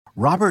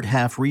Robert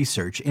Half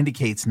research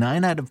indicates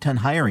 9 out of 10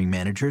 hiring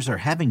managers are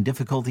having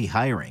difficulty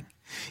hiring.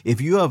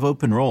 If you have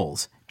open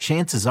roles,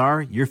 chances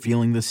are you're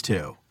feeling this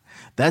too.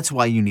 That's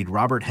why you need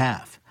Robert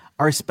Half.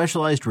 Our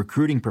specialized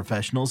recruiting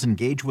professionals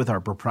engage with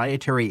our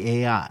proprietary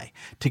AI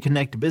to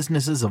connect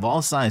businesses of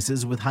all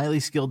sizes with highly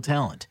skilled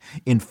talent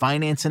in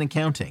finance and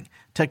accounting,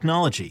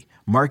 technology,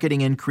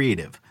 marketing and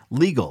creative,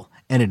 legal,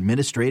 and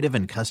administrative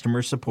and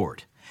customer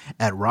support.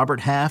 At Robert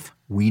Half,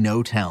 we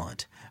know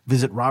talent.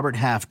 Visit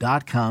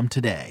roberthalf.com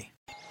today.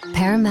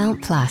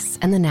 Paramount Plus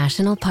and the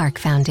National Park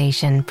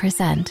Foundation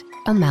present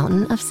A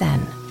Mountain of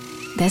Zen.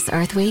 This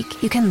Earth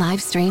Week, you can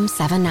live stream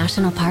 7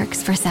 national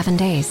parks for 7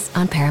 days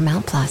on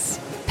Paramount Plus.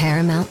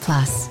 Paramount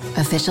Plus,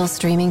 official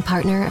streaming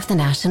partner of the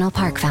National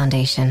Park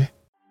Foundation.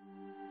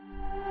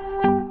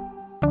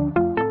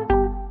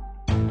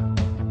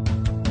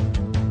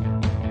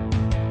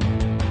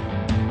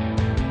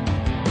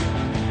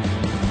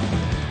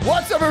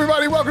 What's up,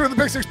 everybody? Welcome to the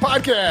Pick Six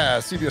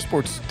Podcast, CBS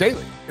Sports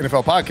Daily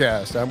NFL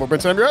Podcast. I'm Will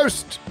Brinson, I'm your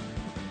host.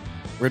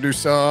 We're going to do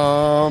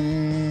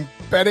some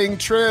betting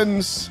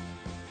trends,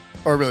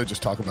 or really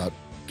just talk about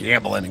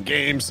gambling and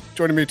games.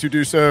 Joining me to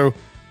do so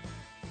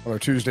on our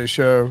Tuesday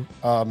show.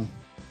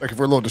 Like if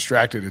we're a little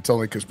distracted, it's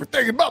only because we're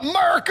thinking about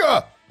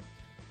America.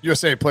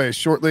 USA plays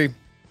shortly.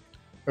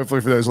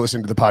 Hopefully for those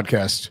listening to the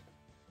podcast,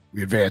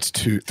 we advance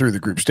through the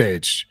group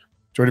stage.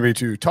 Joining me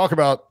to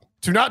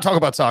not talk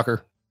about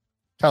soccer,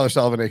 Tyler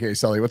Sullivan, a.k.a.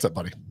 Sully. What's up,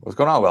 buddy? What's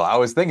going on, Will? I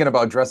was thinking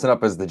about dressing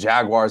up as the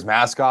Jaguars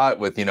mascot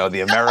with, the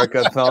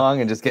America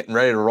thong and just getting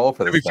ready to roll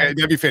for this thing.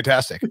 That'd be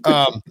fantastic.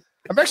 I'm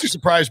actually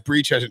surprised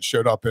Breach hasn't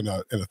showed up in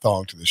a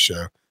thong to this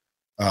show.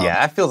 Yeah,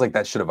 that feels like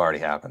that should have already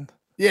happened.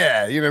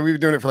 Yeah, we've been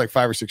doing it for like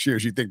 5 or 6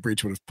 years. You'd think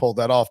Breach would have pulled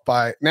that off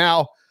by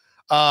now.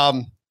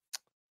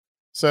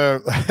 So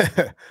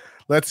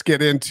let's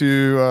get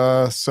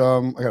into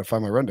some. I got to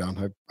find my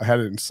rundown. I had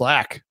it in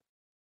Slack,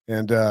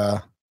 and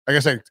I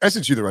guess I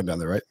sent you the rundown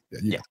there, right?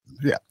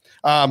 Yeah.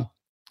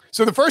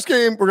 So the first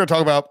game we're going to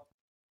talk about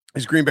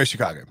is Green Bay,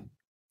 Chicago.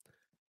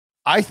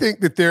 I think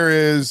that there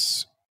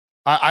is.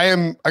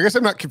 I guess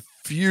I'm not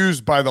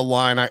confused by the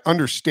line. I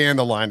understand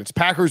the line. It's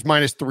Packers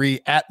 -3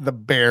 at the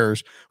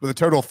Bears with a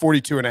total of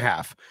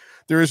 42.5.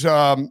 There's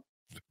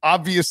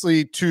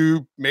obviously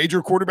 2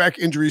 major quarterback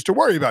injuries to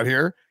worry about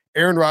here.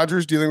 Aaron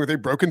Rodgers dealing with a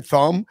broken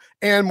thumb,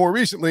 and more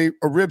recently,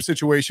 a rib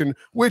situation,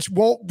 which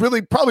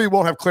probably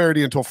won't have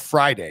clarity until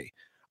Friday.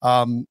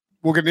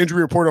 We'll get an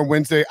injury report on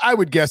Wednesday. I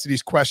would guess that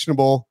he's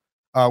questionable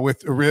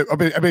with a rib. I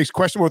mean, he's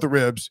questionable with the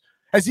ribs.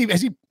 Has he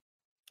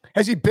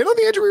been on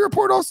the injury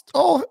report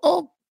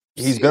all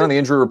He's been on the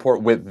injury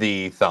report with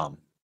the thumb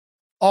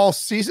all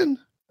season?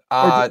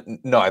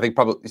 No, I think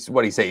probably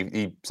what he say.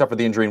 He suffered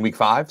the injury in week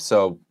 5.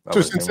 So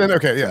since then,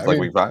 okay, yeah,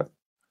 week 5.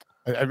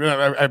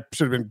 I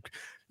should have been.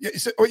 Yeah,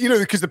 so,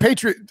 because the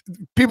Patriot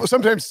people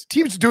sometimes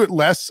teams do it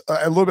less,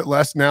 a little bit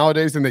less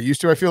nowadays than they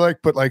used to. I feel like,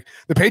 but like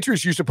the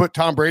Patriots used to put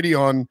Tom Brady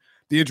on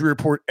the injury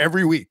report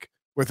every week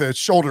with a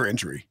shoulder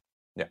injury.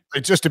 Yeah,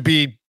 just to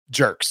be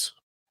jerks.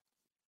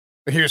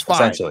 But he was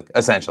fine.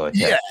 Essentially,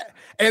 yeah.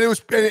 And it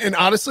was, and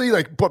honestly,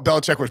 like what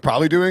Belichick was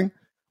probably doing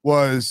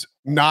was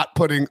not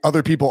putting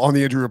other people on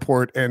the injury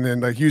report and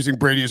then like using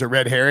Brady as a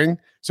red herring.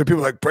 So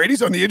people are like,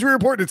 Brady's on the injury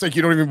report. And it's like,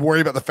 you don't even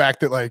worry about the fact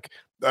that like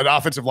an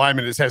offensive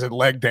lineman has a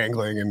leg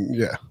dangling. And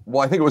yeah.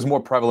 Well, I think it was more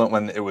prevalent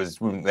when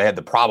they had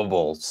the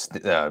probable,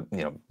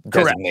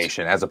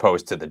 designation as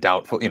opposed to the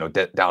doubtful,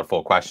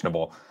 doubtful,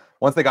 questionable.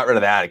 Once they got rid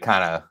of that, it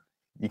kind of,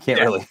 you can't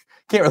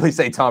really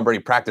say Tom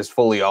Brady practiced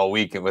fully all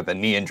week with a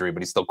knee injury,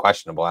 but he's still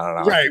questionable. I don't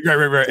know. Right. It's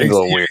a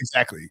little weird.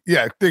 Exactly.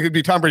 Yeah. It could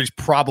be Tom Brady's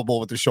probable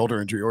with a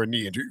shoulder injury or a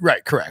knee injury.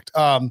 Right. Correct.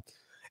 And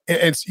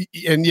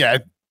yeah,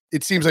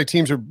 it seems like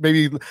teams are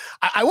maybe,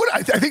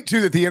 I think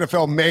too that the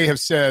NFL may have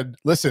said,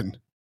 listen,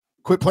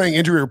 quit playing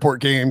injury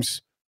report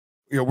games.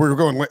 We're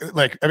going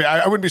like, I mean,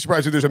 I wouldn't be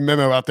surprised if there's a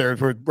memo out there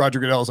where Roger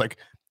Goodell is like,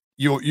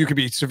 you could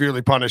be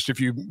severely punished if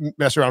you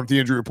mess around with the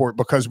injury report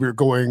because we're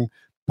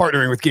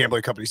partnering with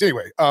gambling companies.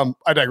 Anyway,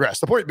 I digress.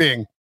 The point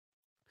being,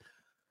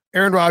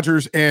 Aaron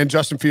Rodgers and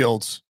Justin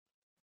Fields,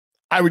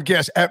 I would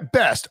guess at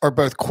best are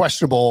both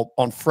questionable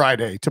on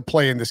Friday to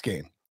play in this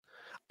game.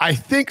 I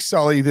think,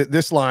 Sully, that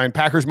this line,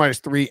 Packers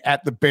 -3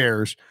 at the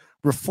Bears,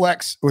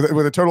 reflects,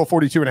 with a total of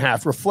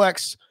 42.5,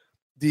 reflects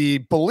the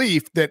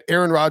belief that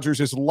Aaron Rodgers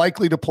is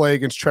likely to play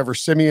against Trevor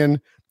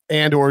Siemian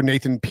and or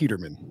Nathan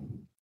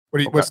Peterman.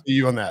 What's the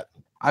view on that?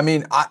 I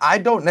mean,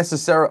 I'm not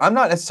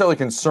necessarily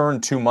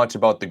concerned too much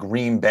about the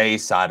Green Bay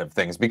side of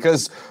things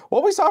because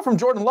what we saw from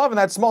Jordan Love in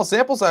that small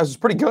sample size was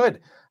pretty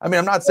good. I mean,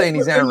 I'm not saying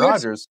he's Aaron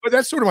Rodgers, but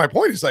that's sort of my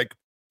point. Is like,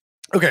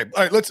 okay,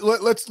 all right, let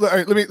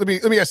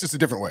me ask this a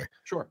different way.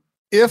 Sure.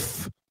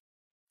 If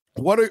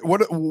what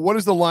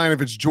is the line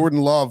if it's Jordan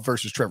Love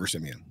versus Trevor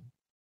Siemian?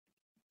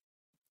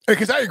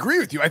 Because I agree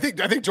with you. I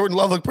think Jordan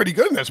Love looked pretty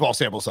good in that small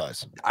sample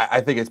size. I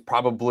think it's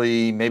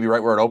probably maybe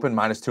right where it opened,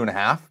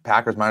 -2.5.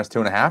 Packers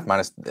 -2.5.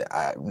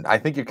 I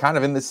think you're kind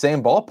of in the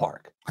same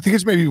ballpark. I think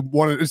it's maybe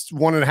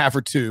 1.5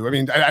 or 2. I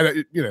mean,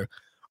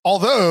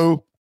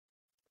 although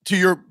to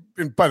your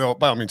and by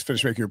all means,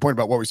 finish making your point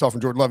about what we saw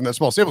from Jordan Love in that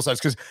small sample size.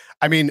 Because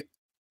I mean,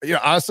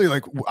 honestly,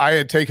 like I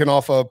had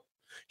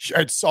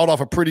I'd sawed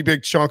off a pretty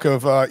big chunk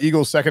of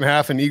Eagles second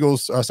half and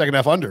Eagles second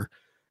half under,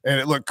 and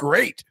it looked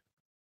great.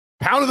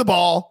 Pounded the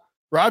ball.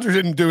 Rodgers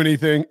didn't do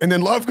anything, and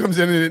then Love comes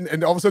in,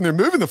 and all of a sudden they're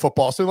moving the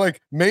football. So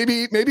like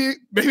maybe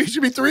it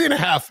should be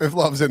 3.5 if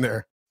Love's in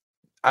there.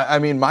 I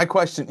mean, my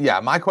question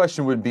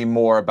would be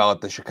more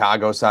about the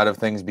Chicago side of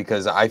things,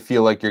 because I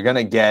feel like you're going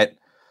to get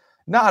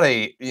I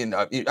think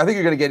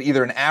you're going to get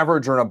either an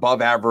average or an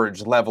above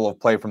average level of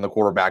play from the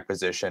quarterback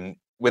position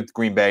with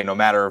Green Bay, no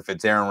matter if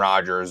it's Aaron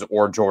Rodgers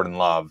or Jordan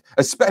Love,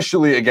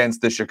 especially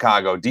against the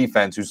Chicago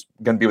defense, who's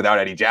going to be without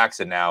Eddie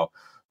Jackson now,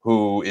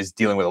 who is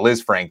dealing with a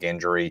Liz Frank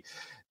injury.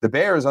 The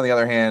Bears, on the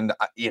other hand,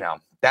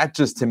 that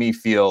just to me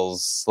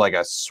feels like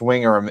a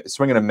swing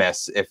and a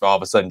miss if all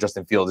of a sudden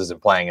Justin Fields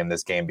isn't playing in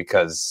this game,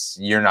 because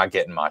you're not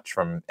getting much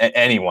from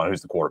anyone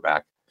who's the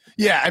quarterback.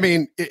 Yeah, I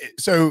mean,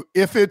 so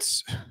if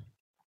it's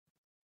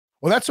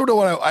that's sort of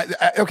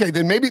what okay,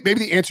 then maybe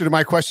the answer to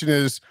my question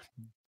is,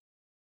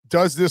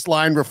 does this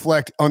line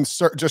reflect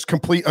just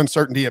complete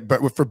uncertainty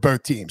for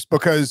both teams?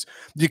 Because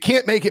you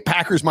can't make it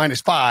Packers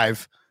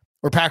 -5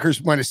 or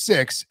Packers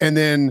 -6, and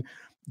then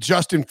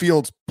Justin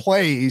Fields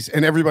plays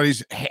and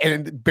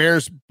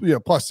Bears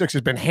 +6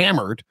 has been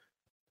hammered.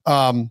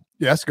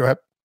 Yes, go ahead.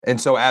 And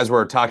so as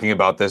we're talking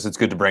about this, it's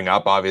good to bring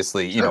up,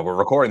 obviously, sure, we're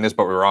recording this,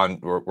 but we're on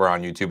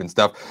YouTube and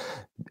stuff.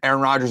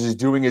 Aaron Rodgers is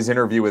doing his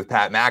interview with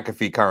Pat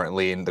McAfee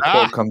currently, and the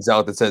quote comes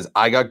out that says,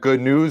 "I got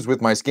good news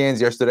with my scans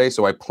yesterday,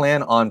 so I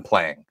plan on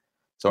playing."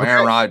 So okay.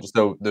 Aaron Rodgers,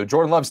 so the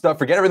Jordan Love stuff,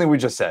 forget everything we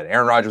just said.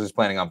 Aaron Rodgers is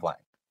planning on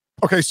playing.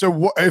 Okay,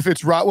 so if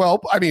it's well,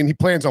 I mean, he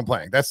plans on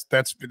playing. That's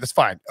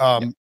fine.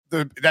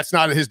 That's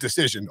not his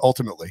decision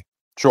ultimately.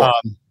 Sure.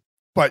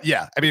 But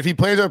yeah, I mean, if he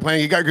plans on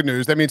playing, he got good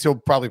news. That means he'll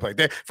probably play.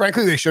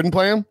 Frankly, they shouldn't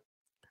play him.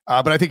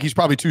 But I think he's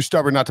probably too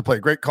stubborn not to play.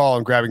 Great call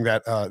on grabbing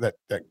that. That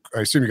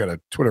I assume you got a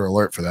Twitter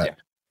alert for that. Yeah.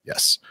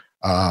 Yes.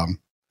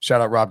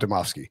 Shout out Rob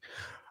Domofsky,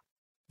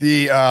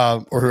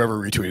 or whoever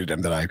retweeted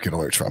him that I get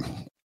alerts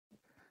from.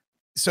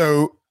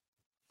 So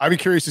I'd be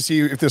curious to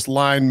see if this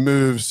line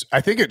moves. I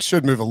think it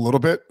should move a little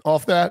bit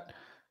off that,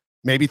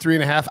 maybe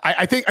 3.5.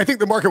 I think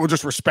the market will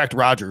just respect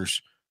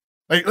Rodgers.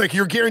 Like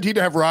you're guaranteed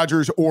to have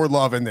Rodgers or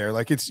Love in there.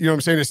 Like it's, you know what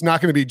I'm saying? It's not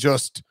going to be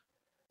just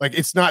like,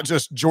 it's not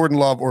just Jordan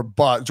Love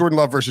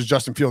versus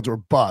Justin Fields or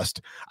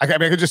bust. I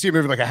could just see it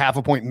moving like a half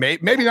a point.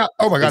 Maybe not.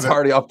 Oh my God. It's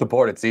already off the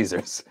board at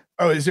Caesars.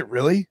 Oh, is it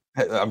really?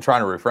 I'm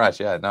trying to refresh.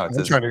 Yeah, no,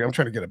 I'm trying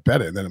to get a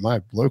bet in then at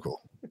my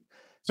local.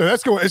 So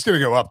it's going to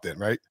go up then,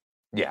 right?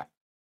 Yeah.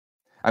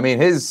 I mean,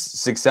 his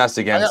success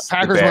against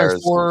the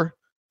Bears. -4.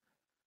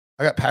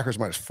 I got Packers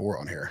 -4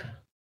 on here.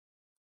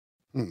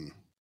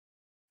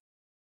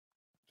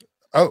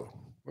 Oh,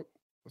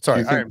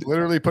 sorry. I'm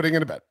literally putting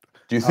in a bet.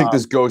 Do you think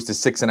this goes to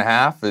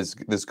 6.5? Is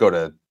this go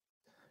to,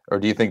 or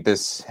do you think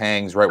this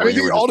hangs right where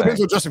you were? It all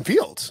depends on Justin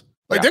Fields.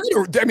 Like they're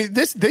going to. I mean,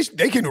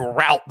 they can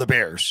rout the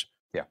Bears.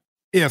 Yeah.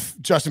 If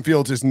Justin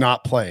Fields is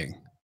not playing.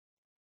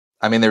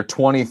 I mean, they're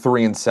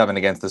 23-7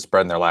 against the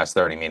spread in their last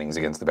 30 meetings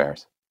against the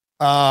Bears.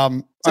 All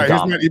right,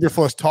 here's Matt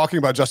Eberflus talking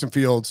about Justin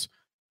Fields.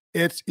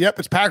 It's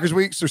Packers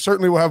week, so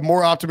certainly we'll have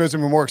more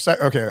optimism and more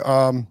excitement. Okay,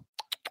 let's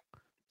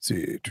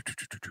see.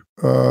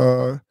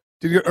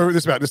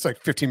 This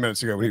like 15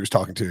 minutes ago when he was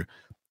talking to.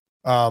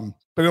 But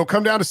it'll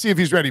come down to see if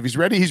he's ready. If he's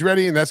ready, he's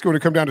ready, and that's going to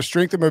come down to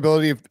strength and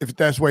mobility. If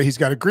that's the way, he's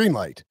got a green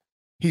light.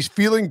 He's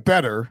feeling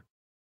better.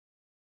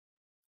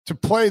 To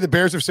play, the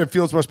Bears have said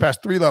Fields must pass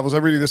 3 levels.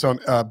 I'm reading this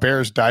on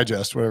Bears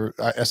Digest, whatever,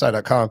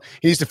 SI.com.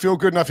 He needs to feel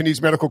good enough. He needs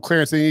medical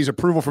clearance. Then he needs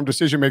approval from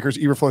decision makers,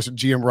 Eberflus and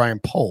GM Ryan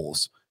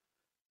Poles.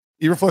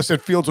 Eberflus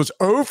said Fields was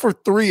 0 for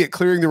 3 at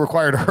clearing the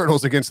required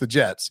hurdles against the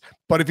Jets.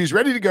 But if he's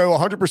ready to go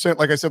 100%,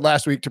 like I said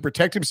last week, to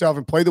protect himself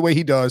and play the way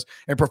he does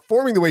and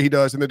performing the way he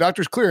does, and the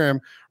doctors clear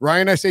him,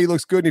 Ryan, I say he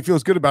looks good and he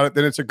feels good about it,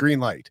 then it's a green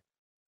light.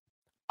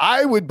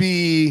 I would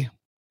be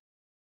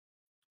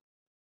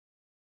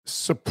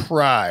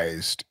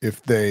surprised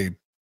if they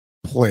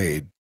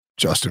played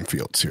Justin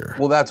Fields here.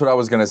 Well, that's what I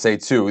was going to say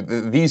too.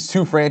 These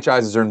two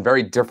franchises are in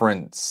very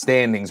different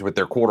standings with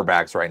their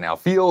quarterbacks right now.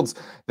 Fields,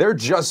 they're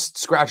just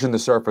scratching the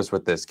surface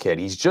with this kid.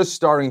 He's just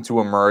starting to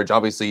emerge.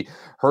 Obviously,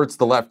 hurts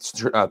the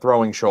left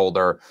throwing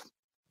shoulder.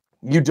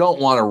 You don't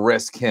want to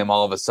risk him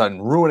all of a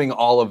sudden ruining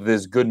all of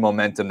this good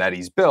momentum that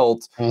he's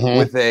built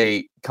with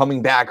a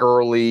coming back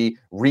early,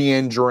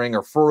 re-injuring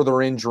or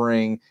further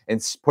injuring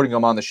and putting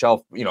him on the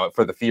shelf,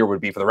 for the fear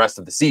would be for the rest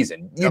of the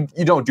season.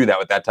 You don't do that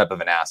with that type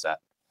of an asset.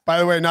 By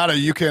the way, Nada,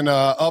 you can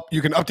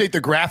update the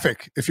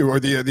graphic if you or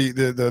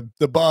the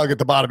bug at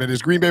the bottom. It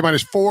is Green Bay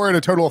 -4 and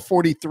a total of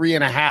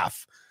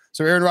 43.5.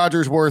 So Aaron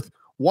Rodgers worth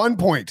 1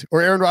 point,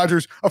 or Aaron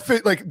Rodgers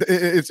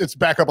it's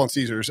back up on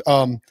Caesars.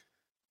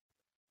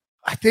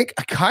 I think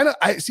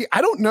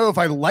I don't know if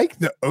I like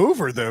the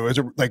over though.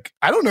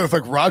 I don't know if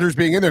Rodgers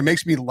being in there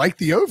makes me like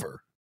the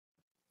over.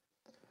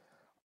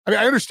 I mean,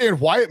 I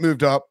understand why it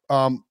moved up.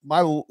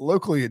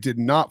 Locally, it did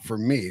not for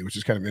me, which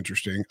is kind of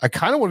interesting. I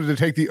kind of wanted to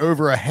take the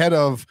over ahead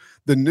of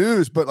the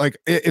news, but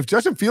if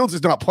Justin Fields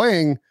is not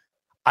playing,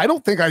 I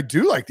don't think I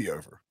do like the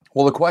over.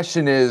 Well, the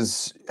question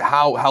is,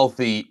 how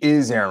healthy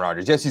is Aaron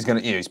Rodgers? Yes,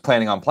 he's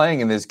planning on playing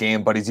in this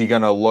game, but is he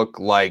going to look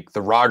like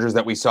the Rodgers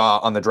that we saw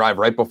on the drive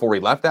right before he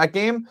left that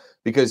game?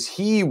 Because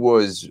he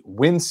was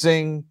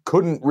wincing,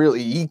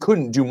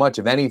 couldn't do much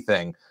of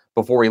anything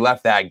before he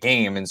left that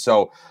game. And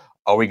so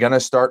are we going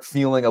to start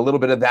feeling a little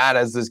bit of that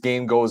as this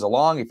game goes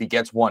along? If he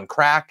gets one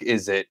crack,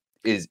 is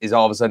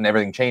all of a sudden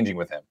everything changing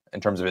with him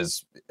in terms of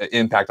his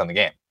impact on the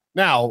game?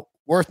 Now,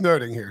 worth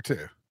noting here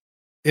too,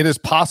 it is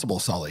possible,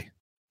 Sully,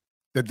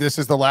 that this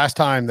is the last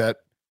time that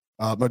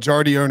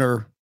majority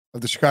owner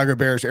of the Chicago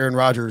Bears, Aaron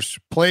Rodgers,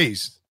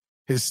 plays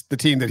the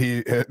team that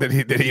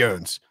he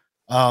owns.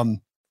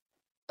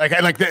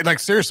 Like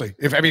seriously,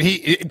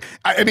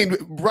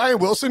 Brian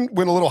Wilson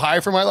went a little high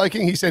for my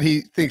liking. He said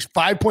he thinks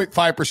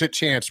 5.5%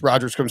 chance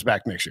Rodgers comes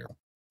back next year.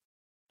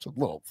 It's a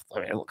little.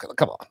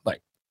 Come on,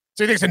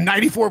 so he thinks a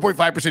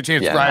 94.5%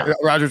 chance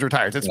Rodgers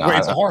retires. It's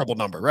a horrible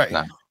number, right?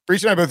 No.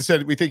 Breach and I both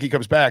said we think he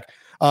comes back.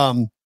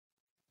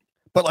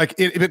 But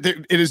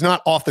it is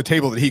not off the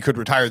table that he could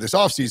retire this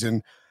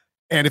offseason.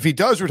 And if he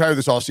does retire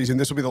this offseason,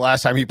 this will be the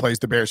last time he plays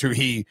the Bears, who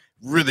he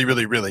really,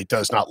 really, really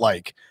does not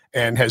like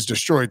and has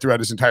destroyed throughout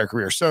his entire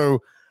career.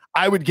 So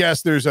I would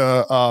guess there's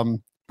a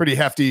pretty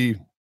hefty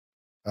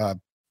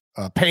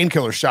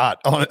painkiller shot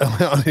on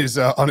his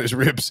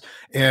ribs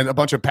and a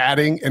bunch of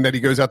padding, and that he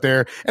goes out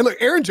there. And look,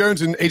 Aaron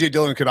Jones and A.J.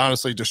 Dillon could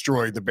honestly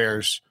destroy the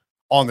Bears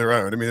on their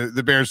own. I mean,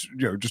 the Bears,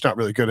 just not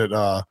really good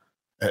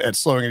at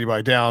slowing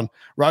anybody down.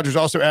 Rodgers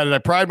also added, I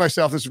pride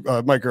myself, this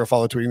Mike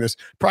Garofalo tweeting this,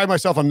 pride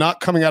myself on not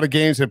coming out of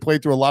games, have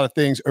played through a lot of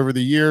things over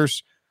the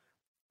years.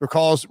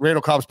 Recalls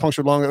Randall Cobb's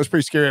punctured lung. That was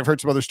pretty scary. I've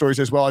heard some other stories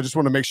as well. I just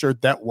want to make sure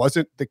that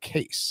wasn't the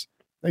case.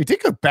 Now, he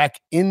did go back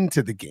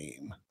into the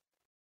game.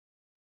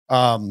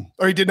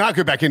 Or he did not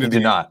go back into the game. He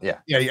did not, yeah.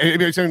 Yeah,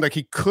 it's something like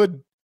he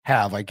could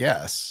have, I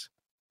guess.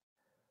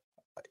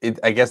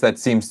 I guess that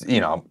seems,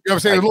 I'm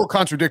saying a little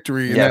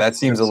contradictory. Yeah, that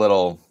seems a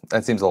little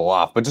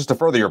off. But just to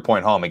further your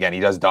point home, again, he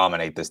does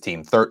dominate this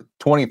team.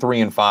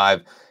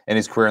 23-5 in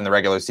his career in the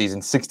regular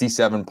season,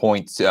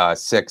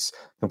 67.6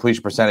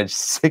 completion percentage,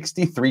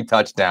 63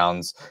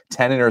 touchdowns,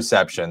 10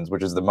 interceptions,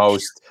 which is the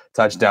most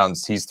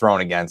touchdowns he's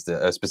thrown against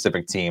a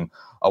specific team.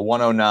 A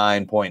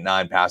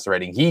 109.9 passer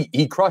rating.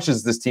 He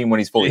crushes this team when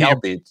he's fully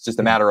healthy. It's just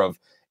a matter of,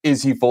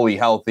 is he fully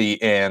healthy,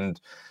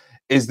 and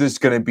is this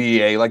going to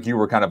be like you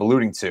were kind of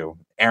alluding to,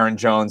 Aaron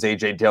Jones,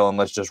 A.J. Dillon,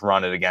 let's just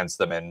run it against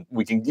them, and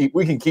we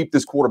can keep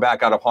this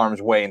quarterback out of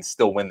harm's way and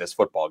still win this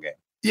football game.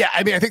 Yeah,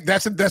 I mean, I think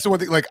that's the one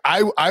thing. Like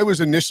I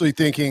was initially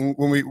thinking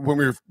when we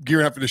were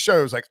gearing up for the show,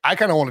 I was like, I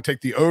kind of want to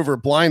take the over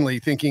blindly,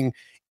 thinking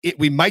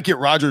we might get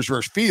Rodgers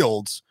versus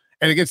Fields,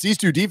 and against these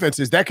two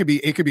defenses, it could be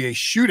a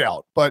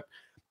shootout. But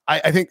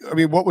I think,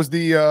 what was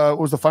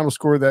the final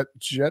score of that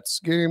Jets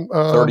game?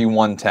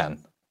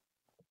 31-10.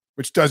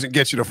 Which doesn't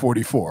get you to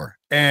 44.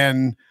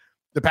 And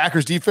the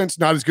Packers defense,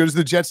 not as good as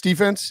the Jets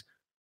defense,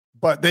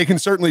 but they can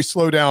certainly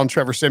slow down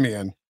Trevor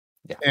Siemian.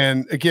 Yeah.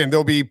 And again,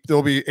 they'll be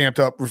amped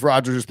up with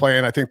Rodgers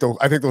playing. I think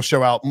they'll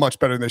show out much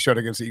better than they showed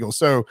against the Eagles.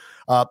 So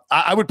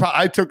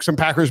I took some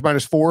Packers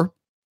 -4,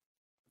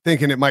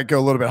 thinking it might go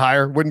a little bit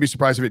higher. Wouldn't be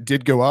surprised if it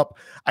did go up.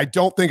 I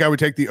don't think I would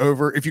take the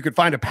over. If you could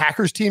find a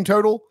Packers team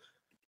total,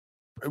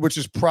 which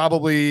is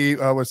probably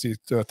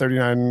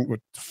 39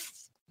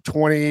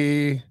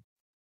 20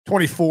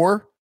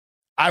 24.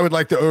 I would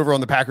like the over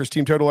on the Packers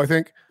team total, I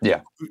think.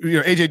 Yeah.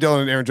 A.J.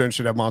 Dillon and Aaron Jones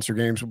should have monster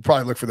games. We'll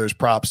probably look for those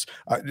props.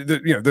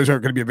 Those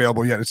aren't going to be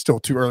available yet. It's still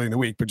too early in the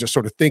week, but just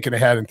sort of thinking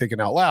ahead and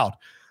thinking out loud.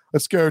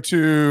 Let's go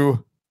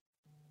to,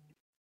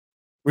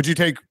 would you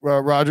take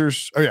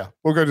Rodgers? Oh, yeah.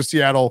 We'll go to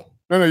Seattle.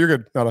 No, you're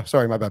good. No,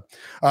 sorry, my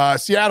bad.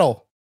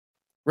 Seattle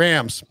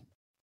Rams.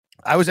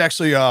 I was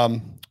actually my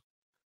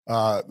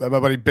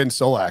buddy Ben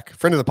Solak,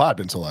 friend of the pod,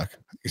 Ben Solak.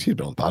 He's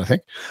been on the pod, I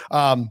think.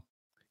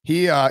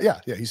 He's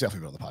definitely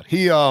been on the pod.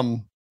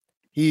 I'm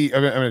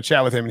going to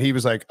chat with him, and he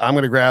was like, I'm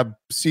going to grab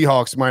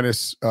Seahawks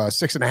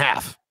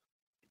 -6.5.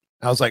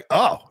 I was like,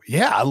 oh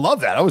yeah, I love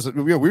that.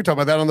 We were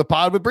talking about that on the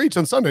pod with Breach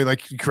on Sunday.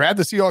 Like, grab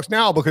the Seahawks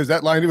now because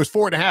that line, it was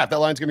 4.5. That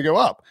line's going to go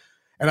up.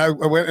 And I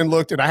went and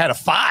looked, and I had a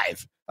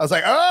 5. I was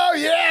like, oh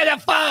yeah, I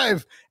got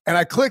 5. And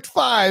I clicked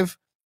 5,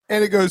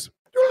 and it goes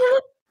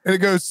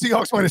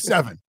Seahawks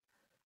 -7.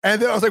 And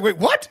then I was like, wait,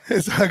 what?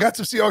 So I got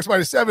some Seahawks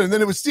 -7. And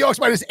then it was Seahawks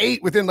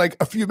 -8 within like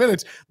a few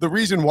minutes. The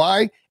reason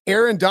why,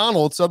 Aaron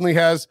Donald suddenly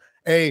has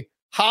a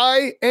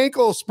high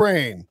ankle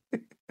sprain.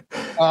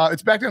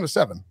 It's back down to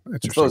 7.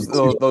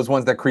 Those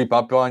ones that creep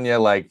up on you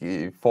like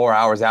 4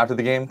 hours after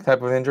the game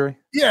type of injury?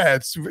 Yeah,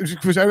 it's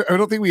I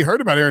don't think we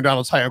heard about Aaron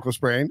Donald's high ankle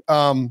sprain.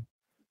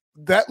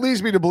 That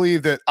leads me to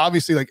believe that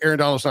obviously like Aaron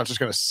Donald's not just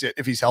going to sit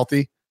if he's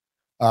healthy.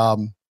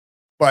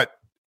 But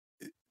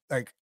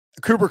like,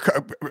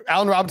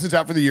 Allen Robinson's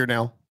out for the year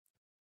now.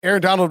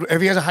 Aaron Donald,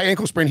 if he has a high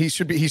ankle sprain, he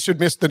should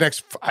miss the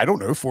next,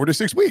 4 to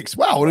 6 weeks.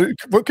 Wow,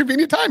 what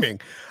convenient timing.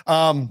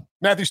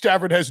 Matthew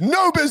Stafford has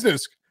no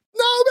business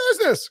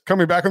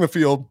coming back on the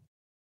field.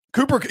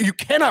 You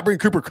cannot bring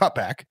Cooper Kupp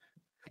back.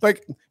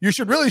 Like, you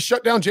should really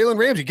shut down Jalen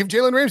Ramsey. Give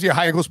Jalen Ramsey a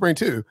high ankle sprain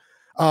too.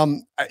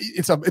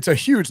 It's a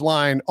huge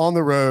line on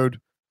the road.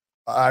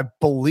 I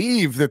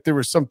believe that there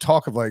was some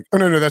talk of like, oh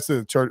no, that's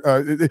the chart.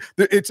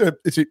 It's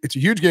a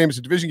huge game. It's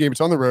a division game.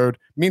 It's on the road.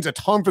 Means a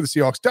ton for the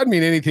Seahawks. Doesn't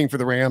mean anything for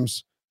the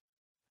Rams,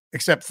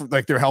 except for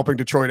like they're helping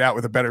Detroit out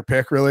with a better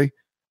pick. Really,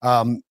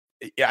 I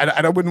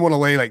wouldn't want to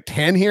lay like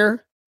 10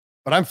 here,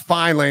 but I'm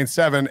fine laying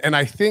 7. And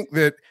I think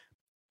that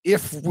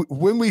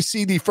when we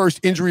see the first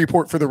injury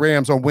report for the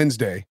Rams on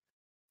Wednesday,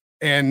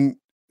 and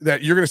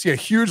that you're going to see a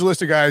huge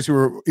list of guys who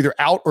are either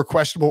out or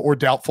questionable or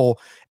doubtful.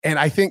 And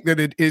I think that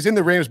it is in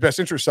the Rams' best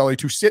interest, Sully,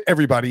 to sit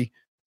everybody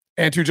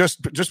and to just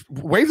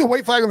wave the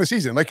white flag on the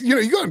season. Like,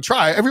 you're going to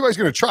try. Everybody's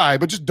going to try,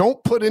 but just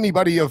don't put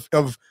anybody of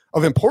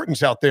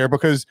importance out there,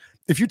 because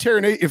if you tear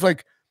you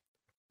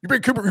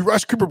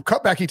rush Cooper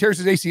Kupp back, he tears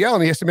his ACL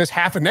and he has to miss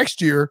half of next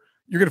year,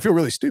 you're going to feel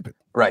really stupid.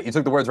 Right. You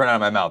took the words right out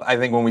of my mouth. I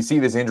think when we see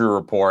this injury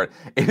report,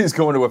 it is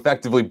going to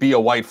effectively be a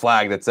white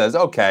flag that says,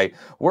 okay,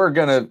 we're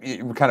going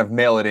to kind of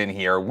mail it in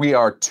here. We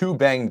are too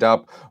banged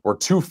up. We're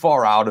too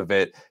far out of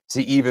it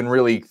to even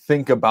really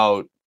think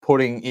about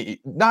putting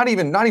not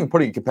even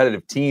putting a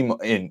competitive team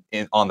in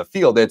on the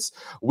field. It's,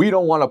 we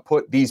don't want to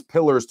put these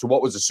pillars to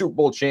what was a Super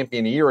Bowl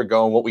champion a year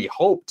ago and what we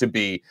hope to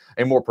be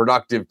a more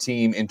productive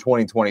team in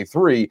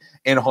 2023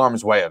 in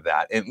harm's way of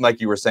that. And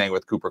like you were saying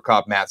with Cooper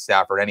Kupp, Matt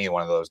Stafford, any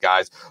one of those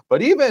guys.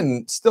 But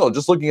even still,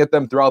 just looking at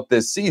them throughout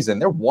this season,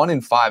 they're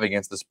 1-5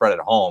 against the spread at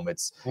home.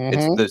 It's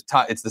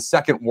the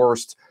second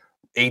worst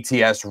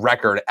ATS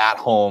record at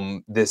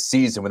home this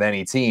season with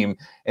any team.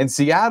 And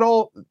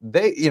Seattle,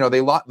 they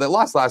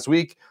lost last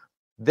week.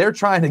 They're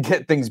trying to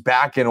get things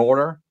back in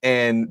order,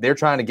 and they're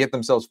trying to get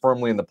themselves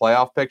firmly in the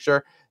playoff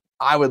picture.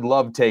 I would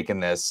love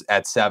taking this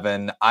at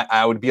 7.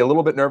 I would be a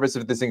little bit nervous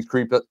if this thing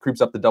creeps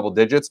up to double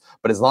digits,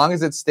 but as long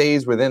as it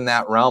stays within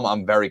that realm,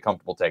 I'm very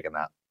comfortable taking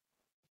that.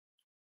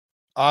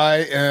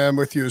 I am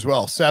with you as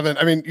well. 7.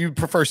 I mean, you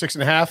prefer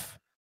 6.5?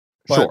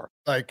 Sure.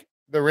 Like,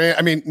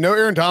 no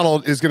Aaron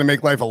Donald is going to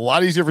make life a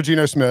lot easier for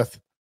Geno Smith.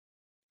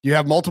 You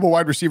have multiple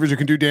wide receivers who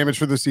can do damage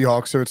for the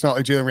Seahawks, so it's not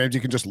like Jalen Ramsey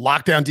can just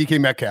lock down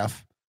DK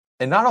Metcalf.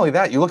 And not only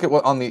that, you look at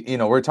what on the,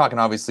 we're talking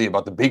obviously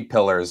about the big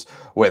pillars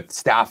with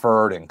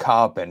Stafford and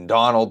Kupp and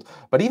Donald,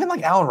 but even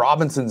like Allen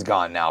Robinson's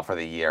gone now for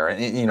the year. And,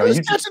 he's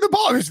catching the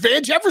ball. There's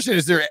Van Jefferson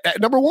is there at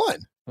number 1.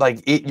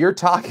 Like, you're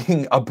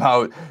talking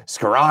about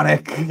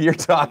Skoranek, you're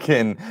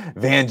talking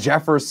Van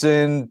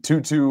Jefferson,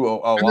 Tutu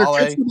Awale. And they're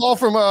catching the ball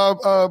from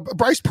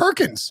Bryce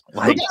Perkins.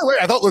 By the way,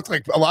 I thought looked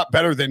like a lot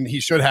better than he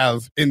should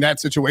have in that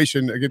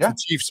situation against the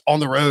Chiefs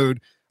on the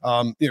road.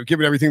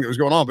 Given everything that was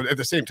going on, but at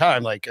the same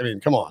time, like, I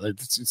mean, come on, I don't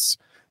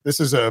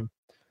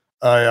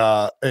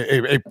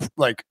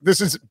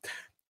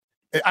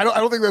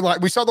think the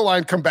line, we saw the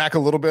line come back a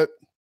little bit.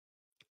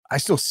 I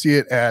still see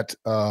it at,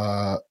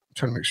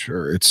 trying to make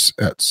sure it's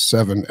at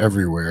 7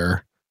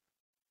 everywhere.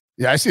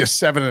 Yeah, I see a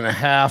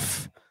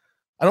 7.5.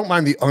 I don't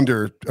mind the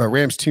under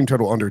Rams team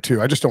total under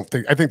 2. I think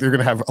they're going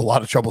to have a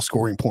lot of trouble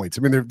scoring points.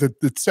 I mean,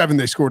 the 7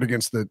 they scored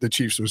against the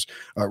Chiefs was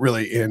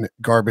really in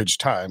garbage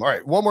time. All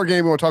right, one more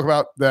game we want to talk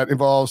about that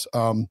involves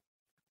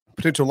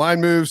potential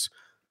line moves.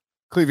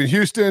 Cleveland,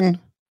 Houston,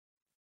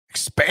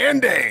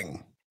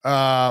 expanding.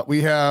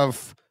 We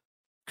have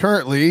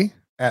currently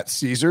at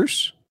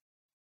Caesars,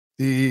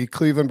 the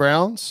Cleveland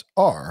Browns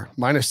are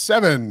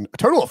 -7, a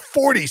total of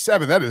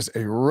 47. That is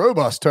a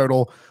robust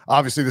total.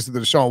 Obviously, this is the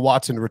Deshaun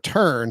Watson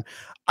return.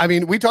 I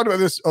mean, we talked about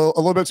this a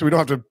little bit, so we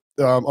don't have to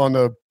on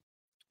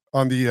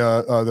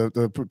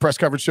the press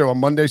coverage show on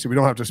Monday, so we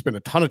don't have to spend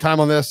a ton of time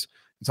on this.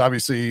 It's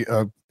obviously,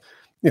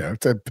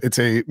 it's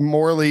a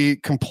morally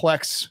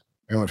complex.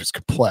 I don't know if it's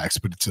complex,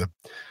 but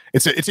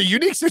it's a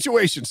unique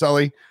situation,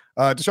 Sully.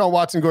 Deshaun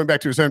Watson going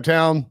back to his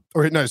hometown,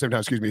 or not his hometown,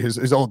 excuse me,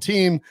 his old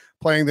team,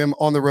 playing them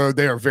on the road.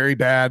 They are very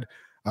bad.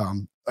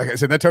 Like I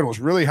said, that total is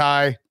really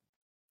high.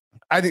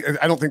 I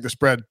don't think the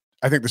spread.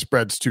 I think the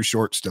spread's too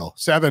short still.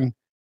 7.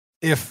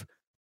 If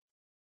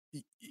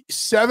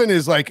 7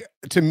 is like,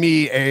 to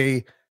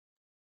me,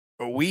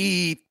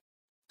 we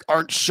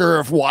aren't sure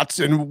if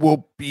Watson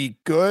will be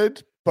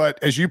good,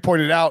 but as you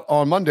pointed out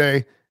on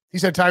Monday,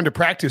 he's had time to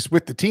practice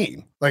with the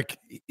team. Like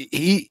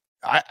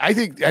I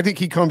think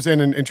he comes in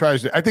and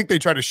tries to. I think they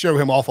try to show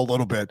him off a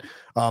little bit,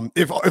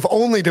 if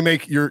only to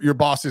make your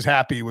bosses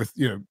happy with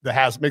make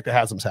the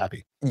Haslam's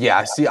happy.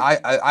 Yeah, see,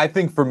 I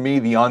think for me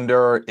the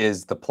under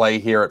is the play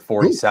here at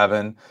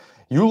 47. Ooh.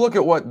 You look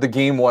at what the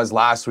game was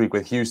last week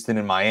with Houston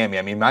and Miami.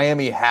 I mean,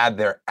 Miami had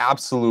their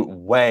absolute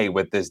way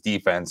with this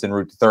defense en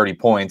route to 30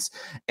 points,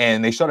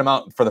 and they shut them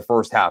out for the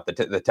first half,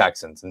 the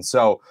Texans, and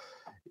so.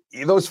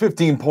 Those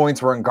 15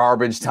 points were in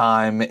garbage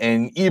time,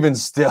 and even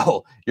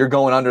still, you're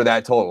going under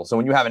that total. So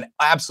when you have an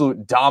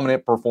absolute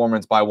dominant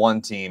performance by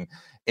one team,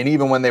 and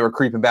even when they were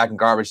creeping back in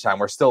garbage time,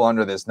 we're still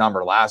under this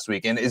number last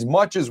week. And as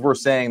much as we're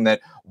saying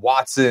that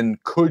Watson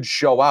could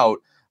show out,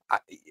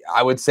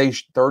 I would say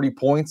 30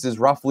 points is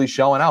roughly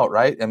showing out,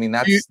 right? I mean,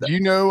 that's... Do you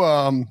know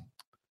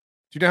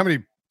how many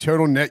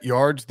total net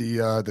yards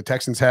the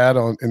Texans had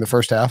in the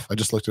first half? I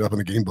just looked it up in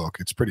the game book.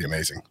 It's pretty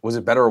amazing. Was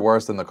it better or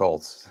worse than the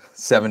Colts?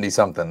 70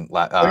 something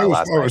last night.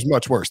 It was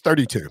much worse.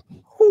 32.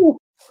 Ooh.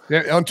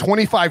 on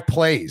 25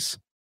 plays.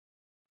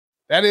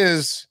 That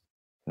is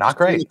not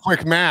great.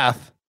 Quick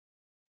math.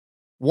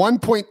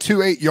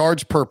 1.28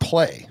 yards per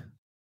play.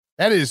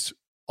 That is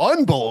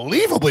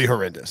unbelievably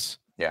horrendous.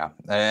 Yeah.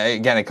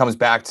 Again, it comes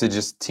back to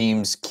just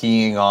teams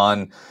keying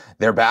on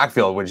their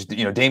backfield, which,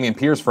 Dameon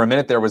Pierce for a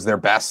minute there was their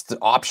best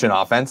option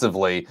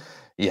offensively.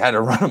 You had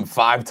to run him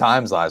 5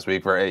 times last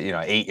week for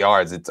 8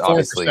 yards. It's 4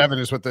 obviously 7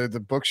 is what the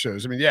book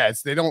shows. I mean, yeah,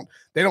 they don't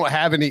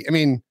have any. I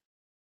mean,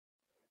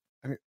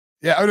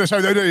 yeah. Oh no,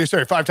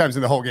 sorry. 5 times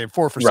in the whole game.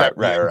 4 for 7.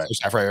 Right. I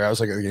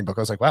was like at the game book.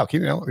 I was like, wow,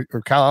 Keenan Allen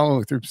or Kyle Allen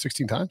only threw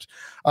 16 times.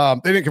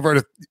 They didn't convert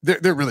it.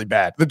 They're really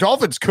bad. The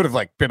Dolphins could have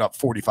been up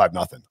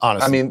 45-0.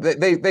 Honestly, I mean,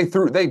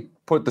 they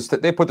put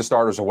the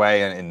starters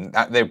away and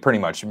they pretty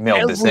much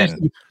milled this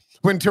in.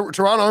 When Teron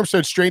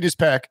Armstead strained his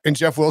pec and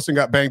Jeff Wilson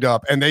got banged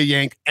up, and they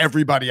yanked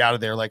everybody out of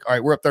there. Like, all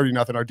right, we're up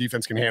 30-0. Our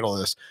defense can handle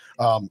this.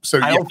 I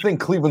don't think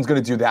Cleveland's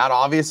going to do that,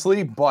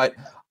 obviously, but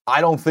I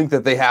don't think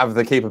that they have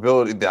the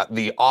capability, that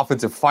the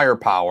offensive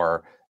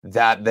firepower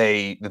that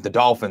the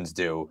Dolphins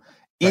do.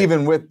 Right.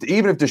 Even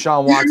if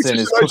Deshaun Watson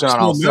is cooking on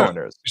all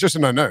cylinders, it's just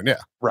an unknown. Yeah,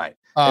 right.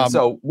 And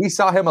so we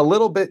saw him a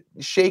little bit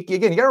shaky.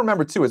 Again, you got to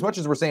remember too, as much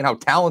as we're saying how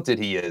talented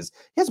he is,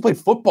 he hasn't played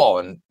football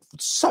in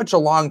such a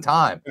long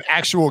time. An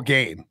actual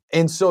game.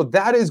 And so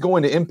that is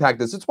going to impact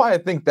this. That's why I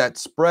think that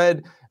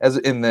spread as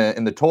in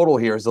the total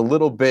here is a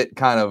little bit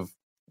kind of,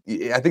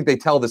 I think they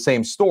tell the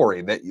same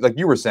story that, like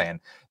you were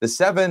saying, the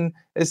 7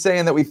 is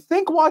saying that we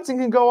think Watson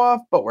can go off,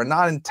 but we're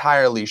not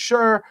entirely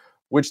sure,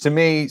 which to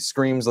me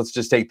screams, let's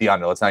just take the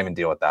under. Let's not even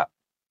deal with that.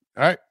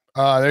 All right.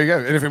 There you go.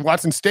 And if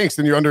Watson stinks,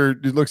 then your under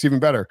it looks even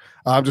better.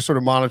 I'm just sort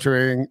of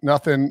monitoring.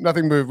 Nothing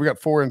moved. We got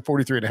 4 and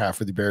 43.5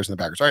 for the Bears and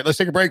the Packers. All right, let's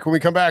take a break. When we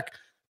come back,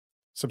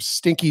 some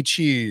stinky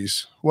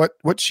cheese. What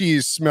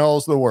cheese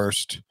smells the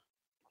worst?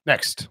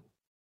 Next.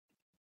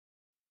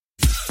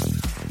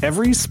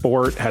 Every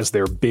sport has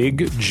their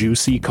big,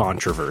 juicy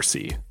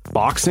controversy.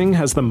 Boxing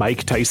has the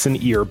Mike Tyson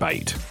ear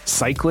bite.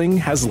 Cycling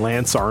has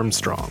Lance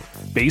Armstrong.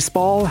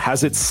 Baseball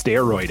has its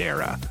steroid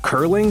era.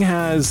 Curling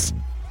has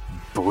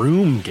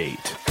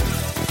Broomgate.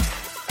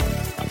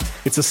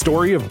 It's a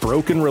story of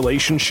broken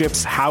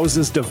relationships,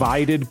 houses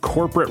divided,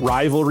 corporate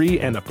rivalry,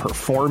 and a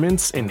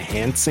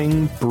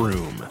performance-enhancing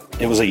broom.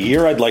 It was a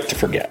year I'd like to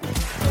forget.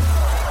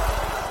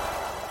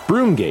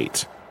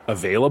 Broomgate.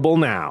 Available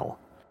now.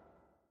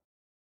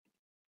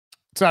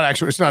 It's not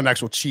an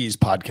actual cheese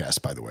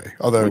podcast, by the way.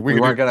 Although we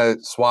weren't going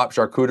to swap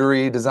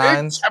charcuterie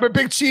designs. I'm a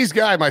big cheese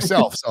guy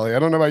myself, Sully. I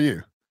don't know about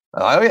you.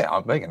 Oh yeah,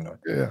 I'm making it.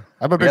 Yeah,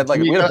 I'm a big.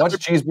 We had a bunch of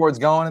cheese boards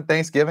going at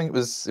Thanksgiving. It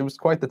was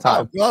quite the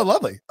time. Oh,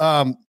 lovely.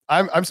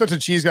 I'm such a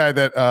cheese guy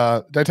that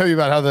did I tell you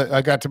about how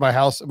I got to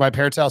my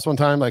parents' house one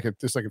time,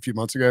 just a few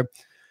months ago,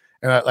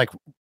 and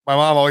my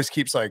mom always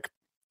keeps some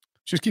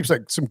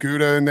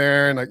Gouda in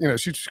there, and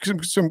she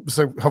some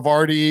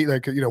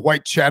Havarti,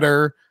 white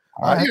cheddar.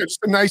 Just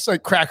a nice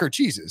cracker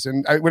cheeses.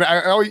 And when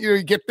I always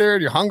you get there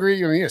and you're hungry,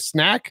 you need a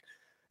snack.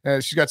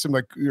 She's got some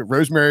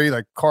rosemary,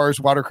 Cars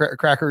water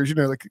crackers,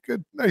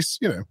 good, nice,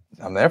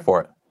 I'm there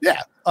for it.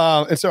 Yeah.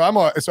 And so I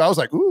was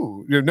like,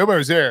 ooh, nobody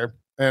was there.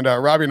 And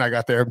Robbie and I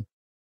got there.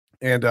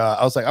 And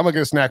I was like, I'm gonna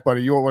get a snack,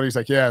 buddy. You want one? He's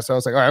like, yeah. So I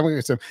was like, all right, I'm gonna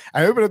get some.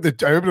 I open up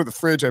the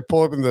fridge. I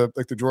pull up in the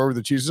drawer where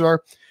the cheeses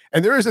are,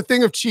 and there is a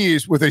thing of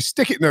cheese with a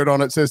stick-it note on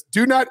it that says,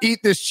 "Do not eat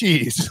this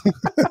cheese."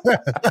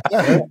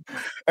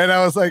 And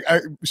I was like,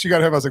 she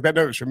got home. I was like, that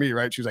note was for me,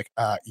 right? She was like,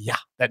 yeah,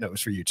 that note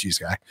was for you, cheese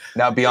guy.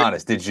 Now, be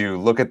honest. Did you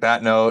look at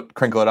that note,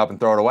 crinkle it up, and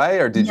throw it away,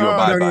 or did you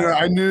abide by it?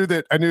 I knew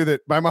that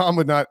my mom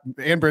would not.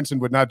 Ann Brinson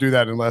would not do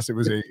that unless it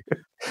was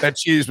that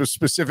cheese was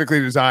specifically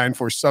designed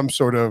for some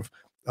sort of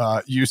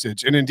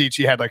usage. And indeed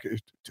she had I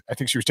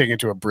think she was taking it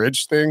to a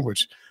bridge thing,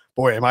 which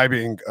boy, am I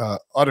being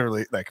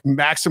utterly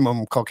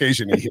maximum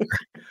Caucasian-y here.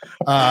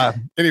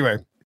 Anyway,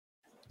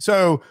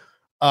 so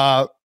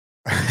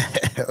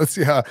let's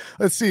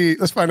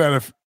find out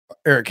if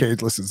Eric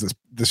Cage listens to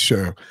this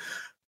show.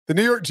 The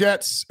New York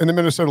Jets and the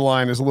Minnesota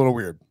line is a little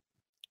weird.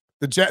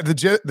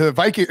 The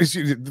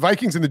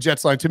Vikings and the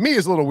Jets line to me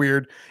is a little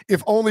weird,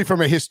 if only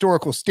from a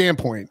historical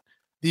standpoint.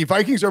 The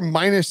Vikings are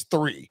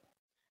 -3.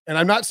 And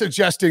I'm not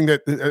suggesting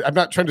that I'm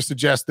not trying to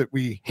suggest that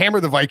we hammer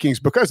the Vikings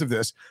because of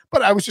this,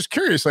 but I was just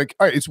curious, all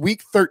right, it's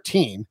week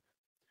 13.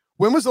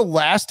 When was the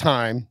last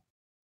time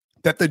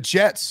that the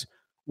Jets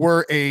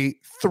were a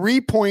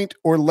 3-point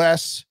or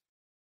less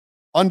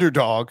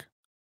underdog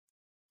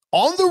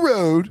on the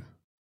road,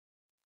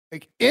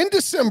 in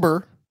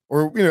December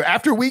or,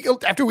 after week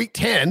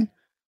 10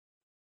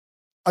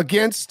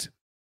 against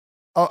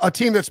a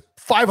team that's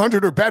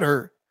 500 or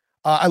better?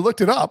 I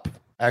looked it up,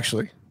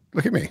 actually.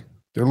 Look at me.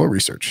 Doing a little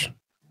research.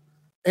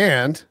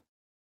 And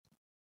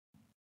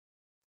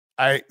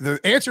the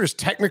answer is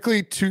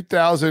technically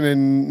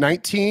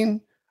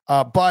 2019,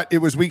 but it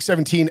was week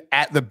 17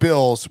 at the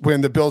Bills when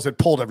the Bills had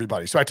pulled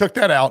everybody. So I took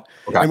that out.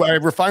 Okay. And I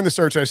refined the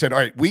search. And I said, all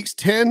right, weeks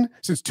 10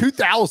 since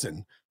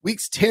 2000,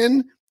 weeks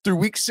 10 through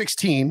week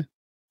 16,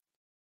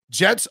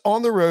 Jets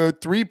on the road,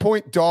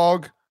 3-point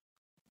dog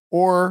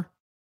or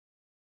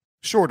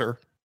shorter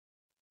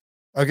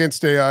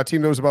against a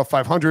team that was about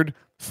 500.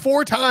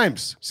 4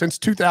 times since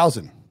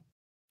 2000.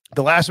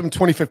 The last one,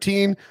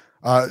 2015,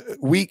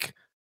 week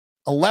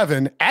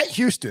 11 at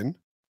Houston.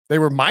 They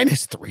were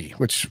 -3,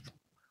 which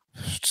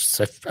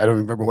I don't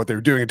remember what they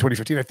were doing in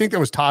 2015. I think that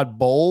was Todd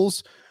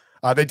Bowles.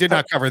 They did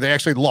not cover. They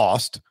actually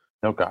lost.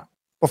 Okay.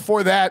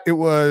 Before that, it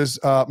was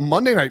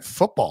Monday Night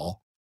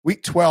Football,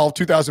 week 12,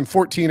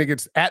 2014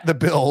 against at the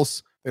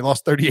Bills. They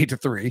lost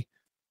 38-3.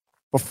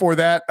 Before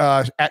that,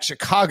 at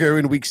Chicago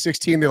in week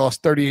 16, they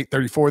lost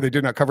 38-34. They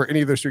did not cover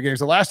any of those 3 games.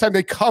 The last time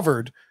they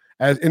covered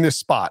as in this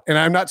spot, and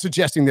I'm not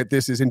suggesting that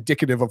this is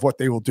indicative of what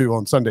they will do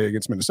on Sunday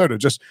against Minnesota.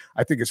 Just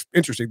I think it's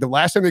interesting. The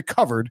last time they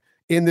covered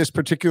in this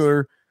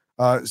particular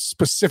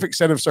specific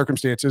set of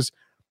circumstances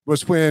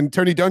was when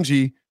Tony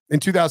Dungy in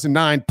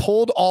 2009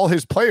 pulled all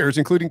his players,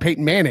 including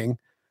Peyton Manning,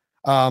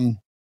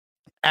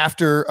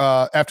 after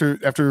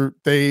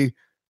they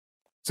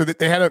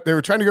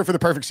were trying to go for the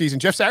perfect season.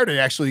 Jeff Saturday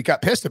actually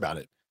got pissed about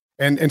it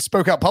and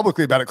spoke out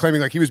publicly about it,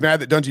 claiming like he was mad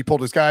that Dungy pulled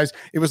his guys.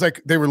 It was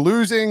like they were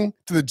losing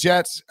to the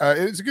Jets.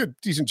 It was a good,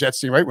 decent Jets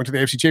team, right? Went to the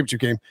AFC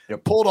Championship game,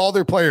 pulled all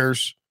their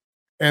players,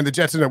 and the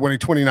Jets ended up winning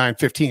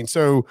 29-15.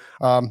 So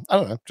I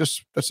don't know,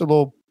 just it's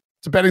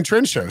a betting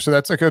trend show. So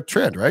that's like a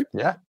trend, right?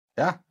 Yeah.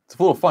 Yeah. It's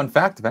a little fun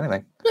fact, if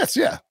anything. Yes.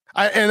 Yeah.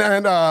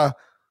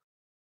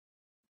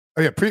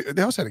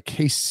 They also had a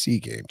KC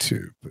game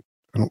too, but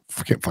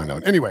I can't find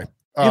out. Anyway.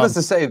 Needless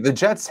to say, the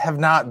Jets have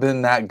not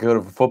been that good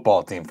of a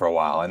football team for a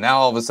while, and now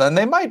all of a sudden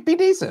they might be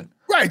decent.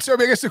 Right. So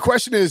I guess the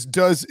question is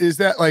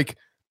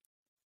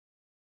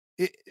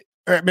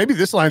maybe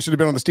this line should have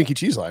been on the stinky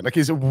cheese line. Like,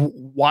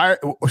 why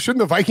shouldn't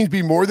the Vikings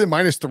be more than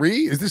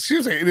 -3? Is this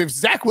seems like if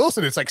Zach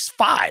Wilson, it's like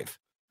 5.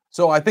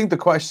 So I think the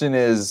question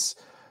is,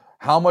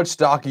 how much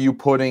stock are you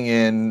putting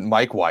in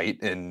Mike White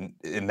in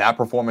that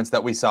performance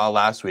that we saw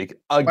last week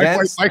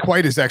against Mike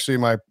White is actually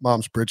my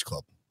mom's bridge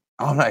club.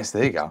 Oh, nice.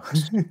 There you go.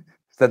 Is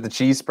that the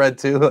cheese spread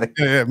too?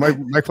 Yeah.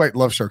 Mike White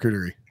loves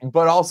charcuterie.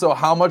 But also,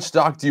 how much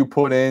stock do you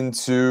put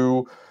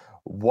into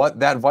what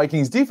that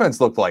Vikings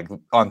defense looked like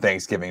on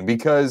Thanksgiving?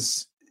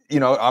 Because,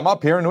 I'm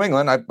up here in New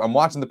England. I'm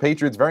watching the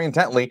Patriots very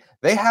intently.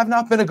 They have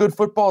not been a good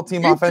football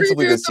team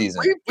offensively this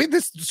season.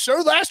 This show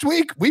last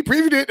week, we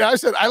previewed it, and I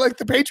said, I like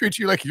the Patriots.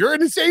 You're like, you're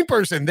an insane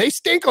person. They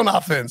stink on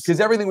offense. Because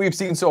everything we've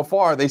seen so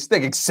far, they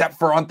stink, except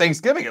for on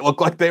Thanksgiving. It looked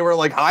like they were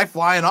like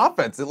high-flying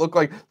offense. It looked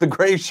like the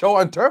greatest show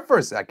on turf for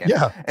a second.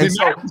 Yeah. And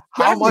so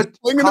how much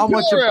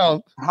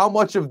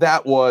of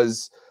that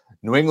was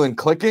New England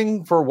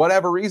clicking for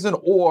whatever reason,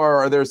 or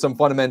are there some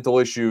fundamental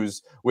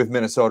issues with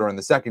Minnesota in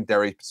the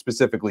secondary,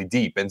 specifically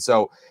deep? And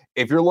so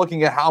if you're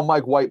looking at how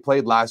Mike White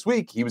played last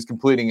week, he was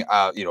completing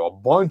a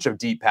bunch of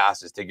deep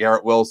passes to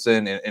Garrett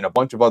Wilson and a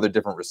bunch of other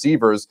different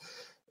receivers.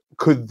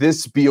 Could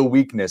this be a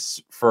weakness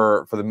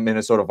for the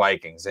Minnesota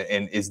Vikings?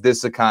 And is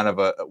this a kind of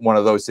one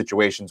of those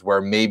situations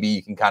where maybe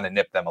you can kind of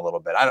nip them a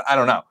little bit? I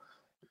don't know,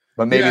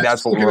 but maybe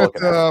that's what we're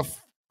looking at.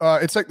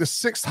 It's like the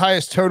 6th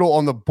highest total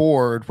on the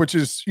board, which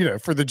is,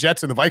 for the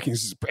Jets and the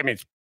Vikings. I mean,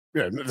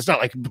 it's not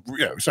like,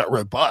 it's not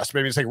robust.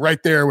 Maybe it's like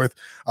right there with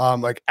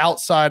like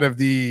outside of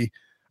the,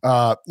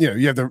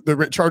 you have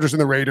the Chargers and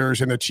the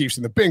Raiders and the Chiefs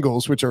and the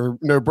Bengals, which are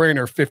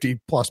no-brainer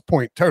 50-plus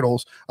point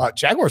totals.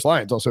 Jaguars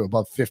Lions also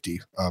above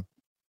 50.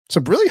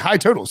 Some really high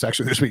totals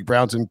actually this week.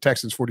 Browns and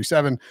Texans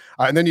 47.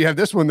 And then you have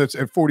this one that's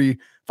at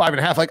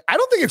 45.5. Like, I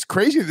don't think it's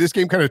crazy that this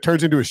game kind of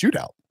turns into a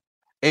shootout.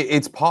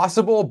 It's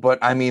possible, but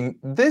I mean,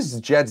 this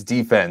Jets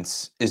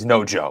defense is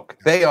no joke.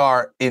 They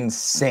are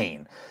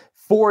insane.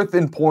 4th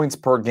in points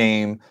per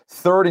game,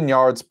 3rd in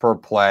yards per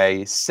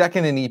play,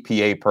 2nd in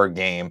EPA per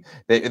game.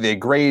 They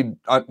grade,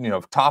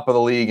 top of the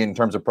league in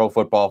terms of Pro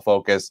Football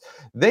Focus.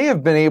 They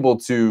have been able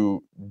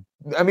to,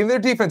 their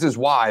defense is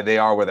why they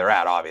are where they're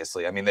at,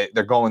 obviously. I mean,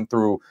 they're going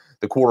through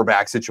the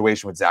quarterback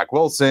situation with Zach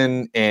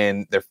Wilson,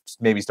 and they're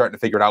maybe starting to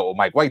figure it out with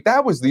Mike White.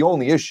 That was the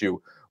only issue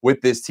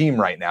with this team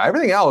right now.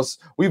 Everything else,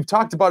 we've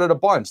talked about it a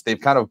bunch. They've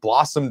kind of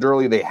blossomed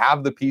early. They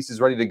have the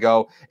pieces ready to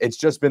go. It's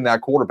just been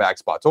that quarterback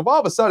spot. So if all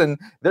of a sudden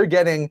they're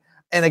getting,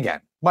 and again,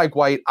 Mike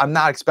White, I'm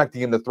not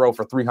expecting him to throw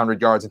for 300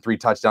 yards and 3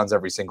 touchdowns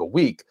every single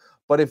week.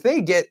 But if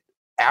they get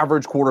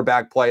average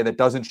quarterback play that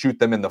doesn't shoot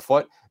them in the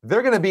foot,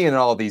 they're going to be in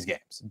all of these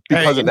games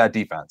because of that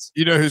defense.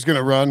 You know who's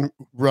going to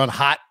run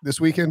hot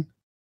this weekend?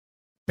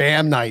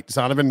 Bam Knight,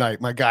 Zonovan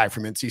Knight, my guy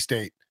from NC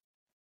State.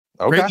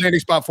 Okay. Great landing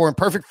spot for him.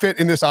 Perfect fit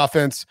in this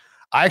offense.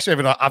 I actually have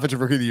an offensive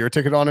rookie of the year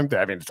ticket on him.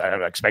 I mean, I'm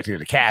not expecting it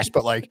to cash,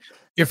 but like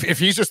if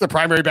he's just the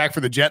primary back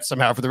for the Jets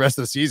somehow for the rest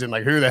of the season,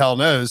 like who the hell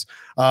knows?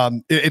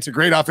 It's a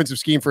great offensive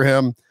scheme for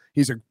him.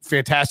 He's a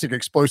fantastic,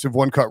 explosive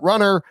one-cut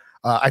runner.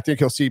 I think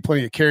he'll see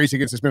plenty of carries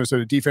against this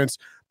Minnesota defense.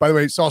 By the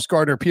way, Sauce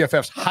Gardner,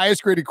 PFF's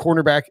highest graded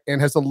cornerback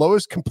and has the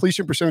lowest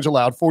completion percentage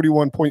allowed,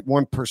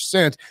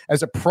 41.1%.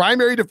 As a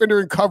primary defender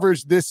in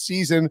coverage this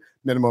season,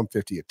 minimum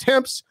 50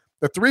 attempts.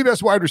 The 3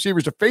 best wide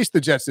receivers to face the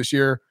Jets this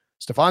year,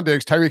 Stephon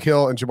Diggs, Tyreek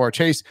Hill, and Jamar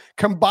Chase,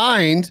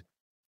 combined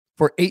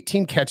for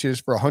 18 catches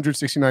for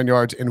 169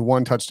 yards and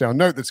 1 touchdown.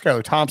 Note that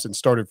Skylar Thompson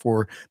started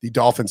for the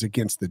Dolphins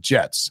against the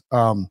Jets.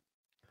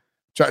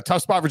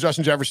 Tough spot for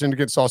Justin Jefferson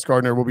against Sauce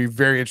Gardner. Will be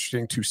very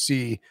interesting to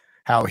see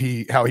how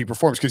he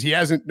performs, because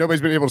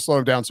nobody's been able to slow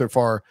him down so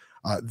far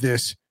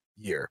this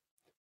year.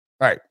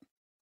 All right.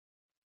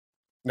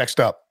 Next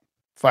up,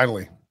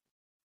 finally.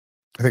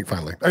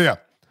 Oh yeah.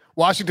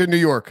 Washington, New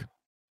York.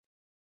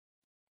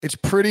 It's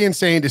pretty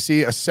insane to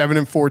see a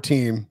 7-4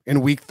 team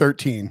in week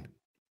 13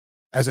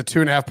 as a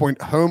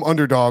 2.5-point home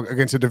underdog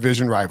against a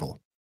division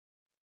rival.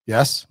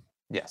 Yes?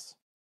 Yes,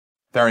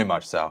 very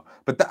much so.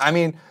 But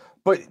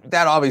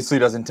that obviously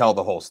doesn't tell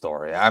the whole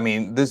story. I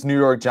mean, this New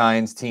York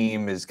Giants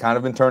team has kind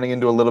of been turning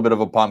into a little bit of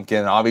a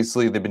pumpkin.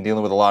 Obviously, they've been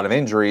dealing with a lot of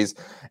injuries.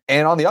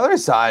 And on the other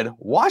side,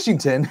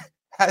 Washington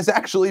has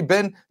actually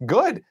been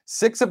good.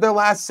 6 of their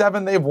last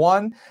 7 they've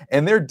won,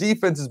 and their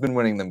defense has been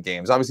winning them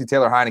games. Obviously,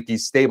 Taylor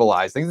Heineke's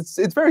stabilized things.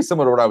 It's very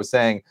similar to what I was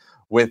saying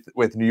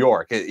with New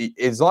York.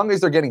 As long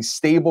as they're getting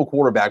stable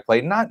quarterback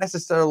play, not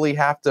necessarily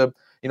have to,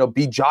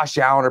 be Josh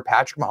Allen or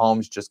Patrick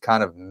Mahomes, just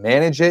kind of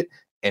manage it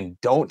and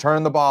don't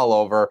turn the ball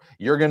over.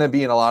 You're going to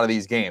be in a lot of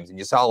these games. And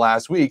you saw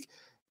last week,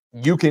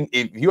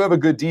 if you have a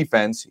good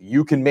defense,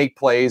 you can make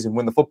plays and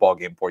win the football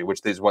game for you,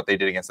 which is what they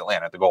did against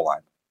Atlanta at the goal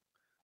line.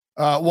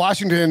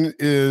 Washington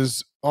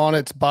is on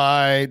its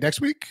bye next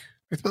week,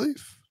 I believe.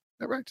 Is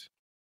that right?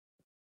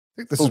 I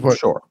think this is what.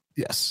 Sure.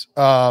 Yes.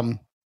 I'm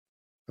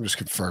just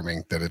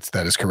confirming that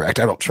is correct.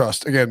 I don't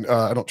trust. Again,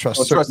 I don't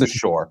trust. Trust the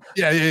shore.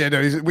 Yeah.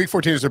 No, week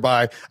 14 is their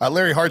bye.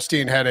 Larry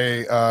Hartstein had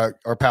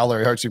our pal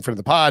Larry Hartstein, friend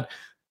of the pod,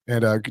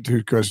 and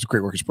who goes to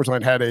great work at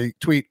Sportsline, had a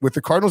tweet with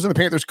the Cardinals and the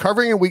Panthers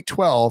covering in week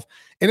 12.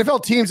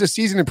 NFL teams this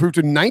season improved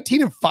to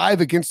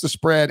 19-5 against the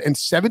spread and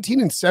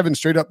 17-7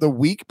 straight up the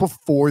week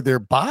before their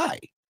bye.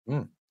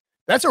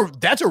 That's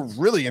a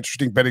really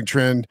interesting betting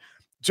trend.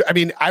 I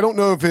mean, I don't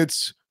know if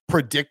it's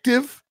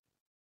predictive,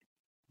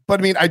 but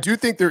I mean, I do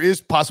think there is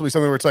possibly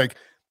something where it's like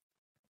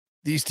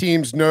these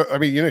teams know. I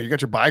mean, you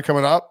got your bye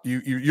coming up.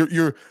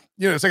 You're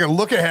it's like a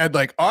look ahead.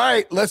 Like, all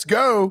right, let's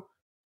go.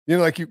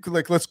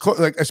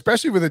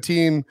 Especially with a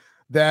team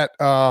that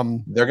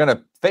they're going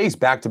to face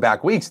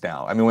back-to-back weeks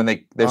now. I mean, when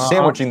they're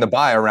sandwiching the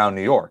bye around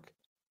New York.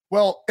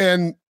 Well,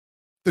 and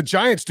the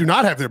Giants do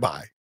not have their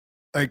bye.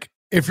 Like,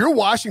 if you're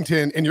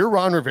Washington and you're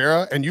Ron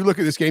Rivera and you look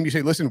at this game, you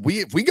say, listen,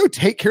 if we go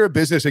take care of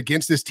business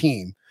against this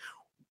team,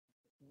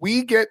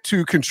 we get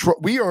to control.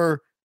 We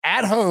are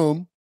at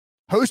home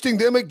hosting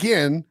them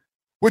again,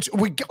 which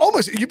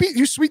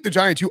you sweep the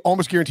Giants, you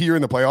almost guarantee you're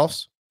in the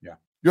playoffs. Yeah.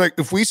 You're like,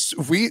 if we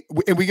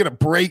get a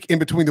break in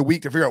between the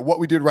week to figure out what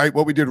we did right,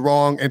 what we did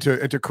wrong, and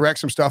to correct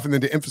some stuff and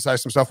then to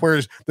emphasize some stuff.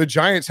 Whereas the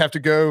Giants have to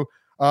go,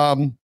 we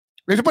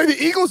have to play the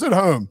Eagles at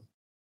home.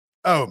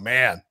 Oh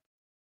man.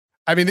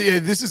 I mean,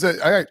 this is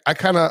I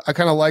kind of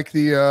like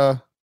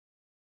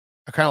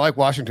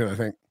Washington, I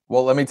think.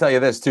 Well, let me tell you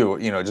this too,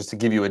 just to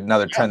give you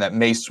another trend that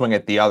may swing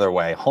it the other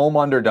way. Home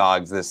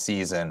underdogs this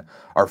season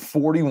are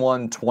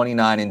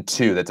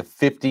 41-29-2. That's a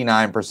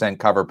 59%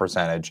 cover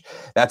percentage.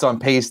 That's on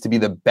pace to be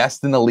the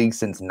best in the league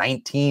since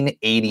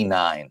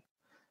 1989.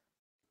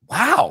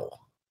 Wow.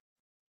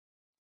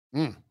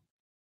 All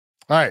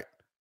right.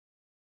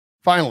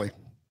 Finally,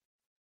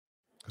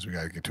 because we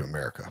got to get to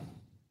America.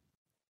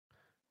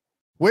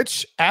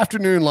 Which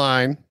afternoon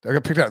line? I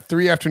picked out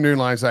 3 afternoon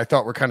lines that I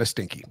thought were kind of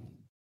stinky.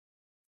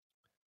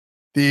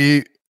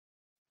 The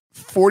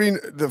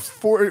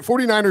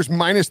 49ers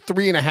minus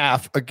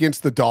 3.5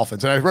 against the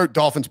Dolphins. And I wrote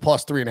Dolphins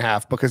plus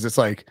 3.5 because it's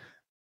like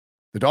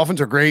the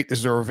Dolphins are great. This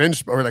is a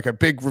revenge or like a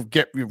big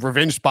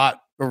revenge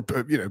spot or,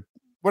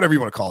 whatever you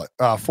want to call it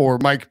for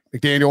Mike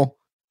McDaniel.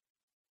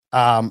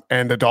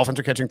 And the Dolphins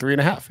are catching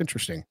 3.5.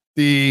 Interesting.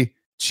 The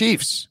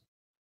Chiefs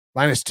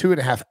minus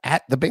 2.5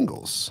 at the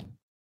Bengals.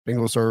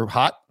 Bengals are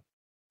hot.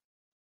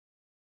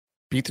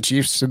 Beat the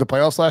Chiefs in the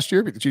playoffs last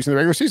year. Beat the Chiefs in the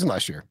regular season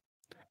last year.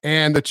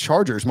 And the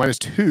Chargers minus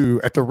 2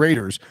 at the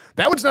Raiders.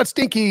 That one's not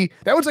stinky.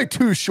 That one's like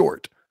too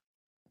short.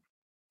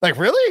 Like,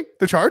 really?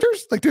 The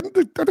Chargers? Like, are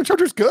the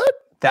Chargers good?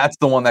 That's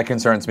the one that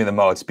concerns me the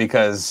most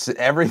because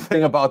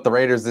everything about the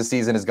Raiders this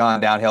season has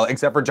gone downhill,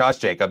 except for Josh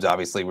Jacobs.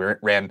 Obviously, we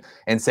ran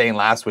insane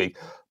last week.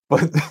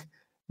 But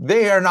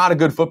they are not a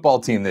good football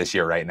team this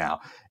year right now.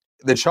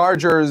 The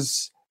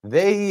Chargers,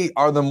 they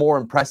are the more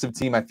impressive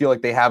team. I feel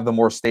like they have the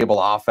more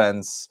stable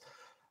offense.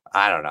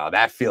 I don't know.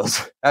 That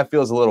feels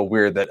a little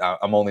weird that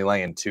I'm only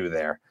laying 2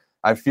 there.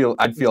 I'd feel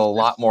a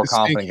lot more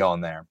confident going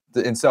there.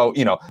 And so,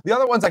 the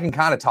other ones I can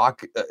kind of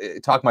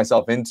talk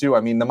myself into. I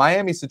mean, the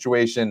Miami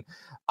situation,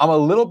 I'm a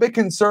little bit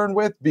concerned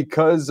with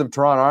because of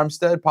Teron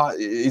Armstead.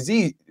 Is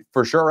he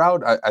for sure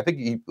out? I think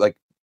he's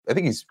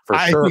for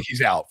sure. I think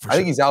he's out. I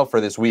think he's out for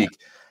this week.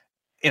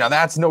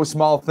 That's no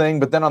small thing.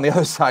 But then on the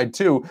other side,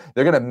 too,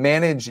 they're going to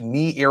manage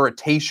knee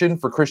irritation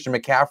for Christian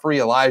McCaffrey.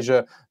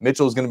 Elijah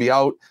Mitchell is going to be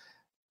out.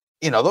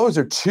 Those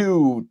are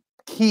 2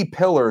 key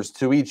pillars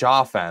to each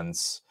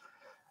offense.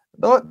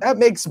 That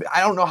makes me,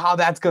 I don't know how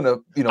that's going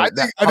to, I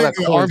think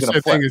the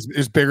Armstead thing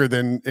is bigger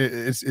than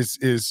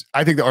is.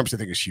 I think the Armstead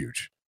thing is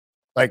huge.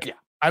 Like, yeah.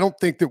 I don't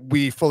think that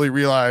we fully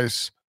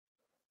realize,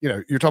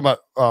 you're talking about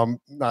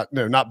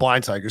not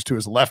blindside because to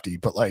his lefty,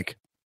 but like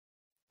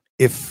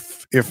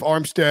if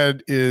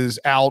Armstead is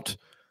out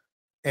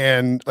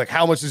and like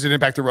how much does it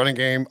impact the running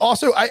game?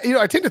 Also,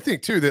 I tend to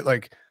think too that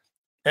like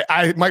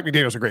Mike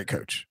McDaniel's a great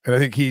coach, and I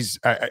think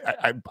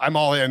I'm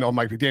all in on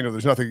Mike McDaniel.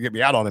 There's nothing to get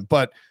me out on him,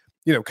 but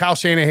Kyle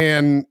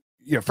Shanahan,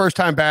 first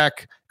time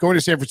back, going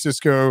to San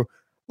Francisco.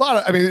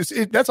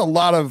 That's a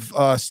lot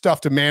of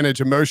stuff to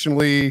manage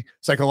emotionally,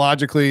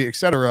 psychologically,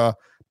 et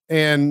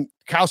and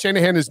Kyle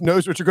Shanahan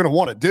knows what you're going to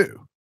want to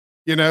do.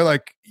 You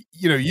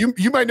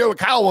might know what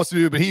Kyle wants to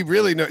do, but he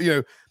really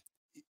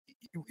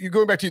you're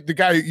going back to the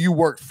guy you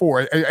worked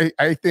for.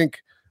 I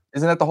think.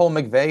 Isn't that the whole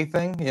McVay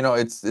thing?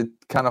 It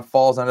kind of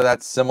falls under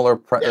that similar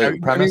premise.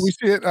 I mean, we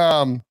see it.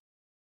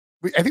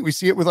 I think we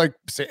see it with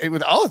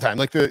all the time.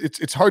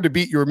 It's hard to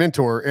beat your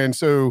mentor, and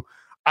so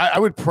I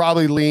would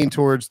probably lean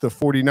towards the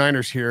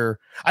 49ers here.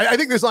 I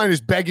think this line is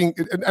begging.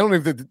 I don't know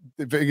if the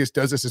Vegas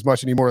does this as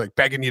much anymore, like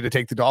begging you to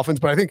take the Dolphins,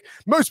 but I think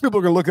most people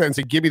are going to look at it and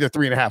say, "Give me the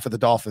 3.5 of the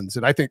Dolphins,"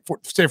 and I think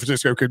San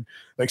Francisco could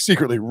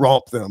secretly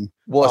romp them.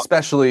 Well,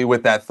 especially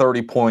with that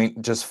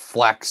 30-point just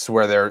flex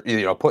where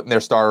they're putting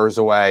their starters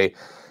away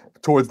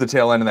towards the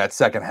tail end of that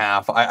second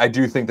half. I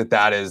do think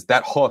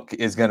that hook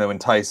is going to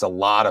entice a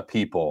lot of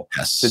people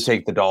to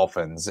take the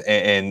Dolphins.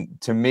 And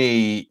to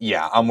me,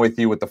 yeah, I'm with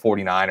you with the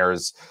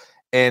 49ers.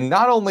 And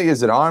not only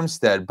is it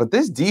Armstead, but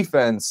this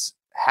defense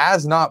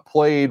has not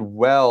played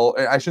well.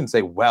 I shouldn't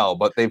say well,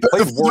 but they've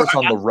played worse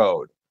on the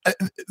road.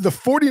 The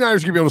 49ers are going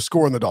to be able to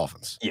score on the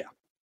Dolphins. Yeah.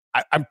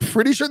 I'm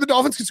pretty sure the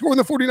Dolphins can score on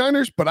the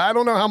 49ers, but I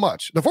don't know how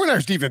much. The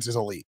 49ers defense is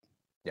elite.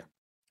 Yeah.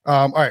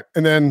 All right.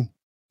 And then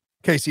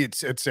Casey at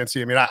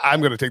Cincy. I mean,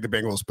 I'm going to take the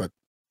Bengals, but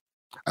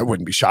I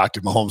wouldn't be shocked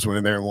if Mahomes went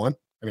in there and won.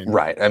 I mean,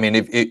 right. I mean,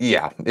 if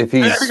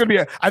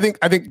he's, I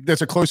think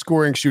that's a close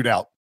scoring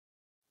shootout.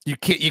 You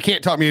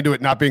can't talk me into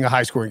it not being a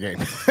high scoring game.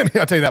 I mean,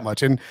 I'll tell you that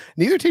much. And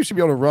neither team should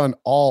be able to run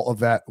all of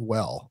that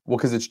well. Well,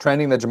 because it's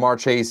trending that Jamar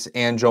Chase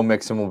and Joe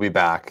Mixon will be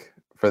back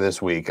for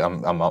this week.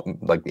 I'm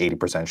like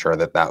 80% sure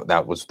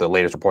that was the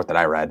latest report that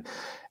I read.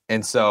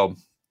 And so,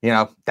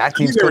 that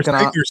team's cooking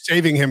out. You're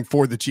saving him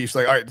for the Chiefs.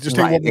 Like, all right, just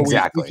take one more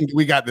exactly. week.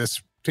 We got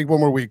this. Take one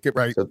more week. Get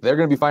right. So they're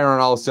going to be firing on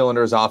all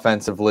cylinders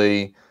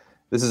offensively.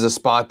 This is a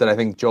spot that I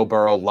think Joe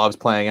Burrow loves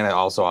playing in. And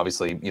also,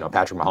 obviously,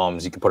 Patrick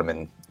Mahomes, you could put him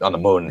in on the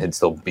moon and he'd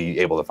still be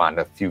able to find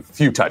a few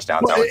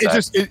touchdowns. Well,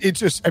 it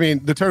just, I mean,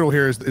 the total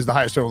here is the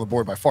highest total on the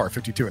board by far,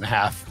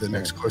 52.5. The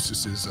next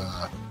closest is,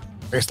 I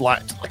guess,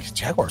 Lions, like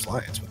Jaguars,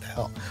 Lions. What the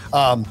hell?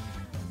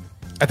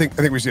 I think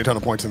we see a ton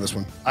of points in this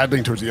one. I'd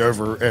lean towards the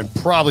over and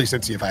probably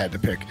Cincy if I had to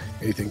pick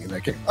anything in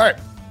that game. All right.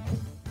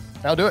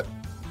 I'll do it.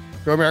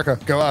 Go America.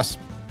 Go us.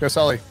 Go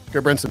Sully.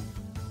 Go Brinson.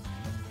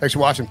 Thanks for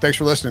watching. Thanks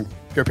for listening.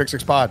 Go Pick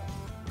Six Pod.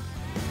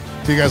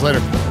 See you guys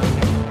later.